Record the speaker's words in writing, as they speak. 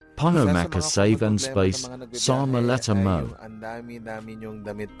Ponomaka save and space, sa maleta mo. Ang dami-dami nyong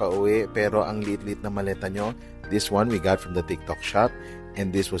damit pa uwi, pero ang liit-liit na maleta nyo. This one we got from the TikTok shop,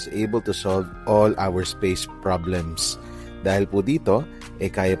 and this was able to solve all our space problems. Dahil po dito,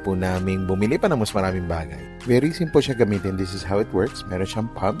 kaya po naming bumili pa ng mas maraming bagay. Very simple siya gamitin. This is how it works. Meron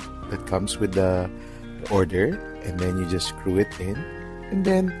siyang pump that comes with the order, and then you just screw it in, and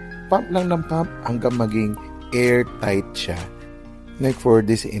then pump lang ng pump hanggang maging airtight siya. Like for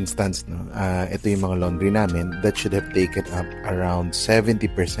this instance, ito yung mga laundry namin that should have taken up around 70%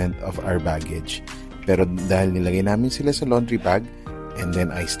 of our baggage. Pero dahil nilagay namin sila sa laundry bag, and then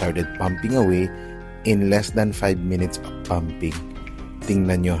I started pumping away, in less than 5 minutes of pumping.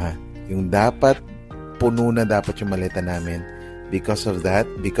 Tingnan nyo ha. Yung dapat, puno na dapat yung maleta namin. Because of that,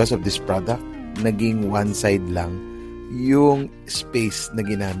 because of this product, naging one side lang yung space na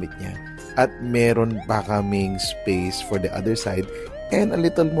ginamit niya. At meron pa kaming space for the other side and a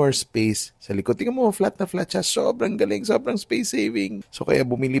little more space sa likod. Tingnan mo, flat na flat siya. Sobrang galing, sobrang space saving. So kaya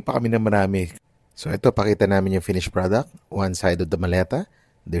bumili pa kami ng marami. So ito, pakita namin yung finished product. One side of the maleta.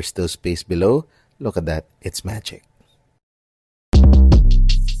 There's still space below. Look at that. It's magic.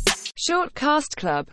 Shortcast Club.